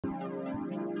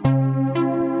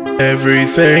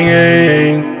Everything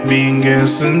ain't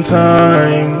begins in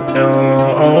time.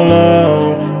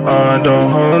 Oh, I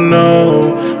don't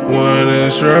know what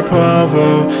is your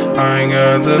problem. I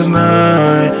got this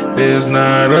night, it's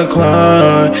 9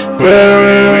 o'clock.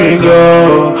 Where we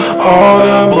go? All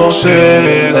the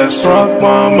bullshit that struck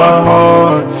by my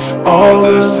heart. All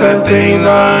the sad things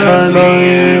I see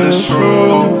it is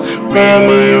true.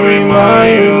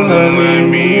 Remind you, let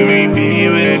me be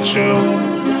with you.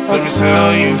 Let me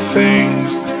tell you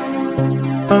things.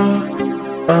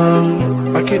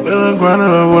 I keep it on grind of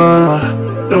what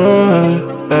I'm doing.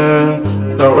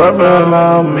 Don't rap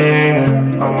about me.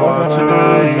 I want to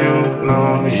let you know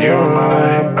you're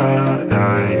my life.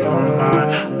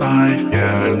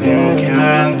 Yeah, you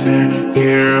can take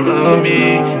care of me.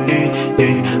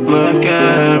 Look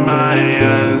at my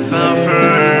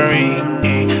suffering.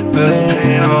 This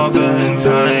pain all the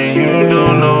time. You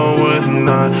don't know what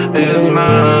not. It's 9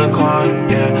 o'clock.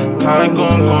 Yeah, time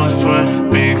gon' sweat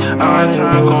big.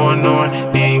 Time going on.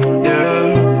 Yeah.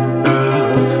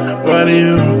 Why do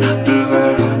you do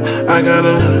that? I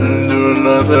gotta do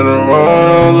nothing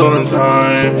wrong all the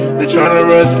time. They tryna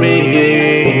rush me,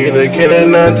 they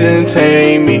cannot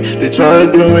detain me. They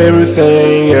tryna do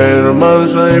everything, yeah, the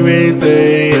mother's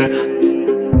everything, yeah.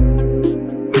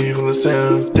 People are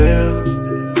saying, damn,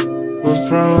 what's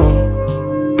wrong?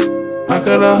 I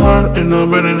got a heart and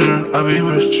nobody there, I'll be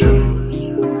with you,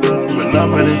 but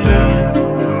nobody's there.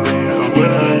 When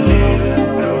I need it,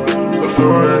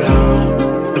 before it's all.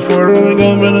 Before the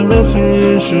got been a mental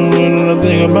issue, when I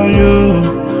think about you,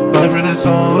 life in is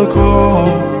so cool.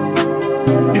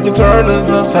 You can turn this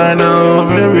upside down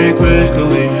very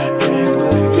quickly.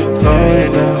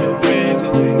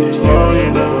 Slow you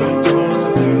down.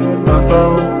 I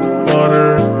throw water,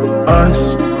 ice,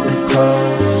 and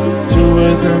clouds. Two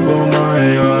ways simple,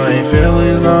 my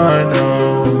feelings I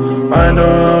know. I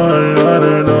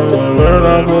don't know what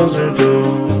I'm supposed to do.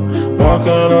 Walk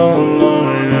out alone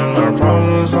and my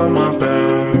problems on my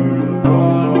back.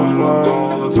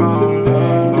 All the time.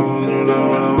 You know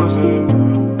what I was saying.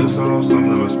 This is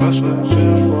something special.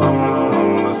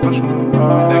 I'm special.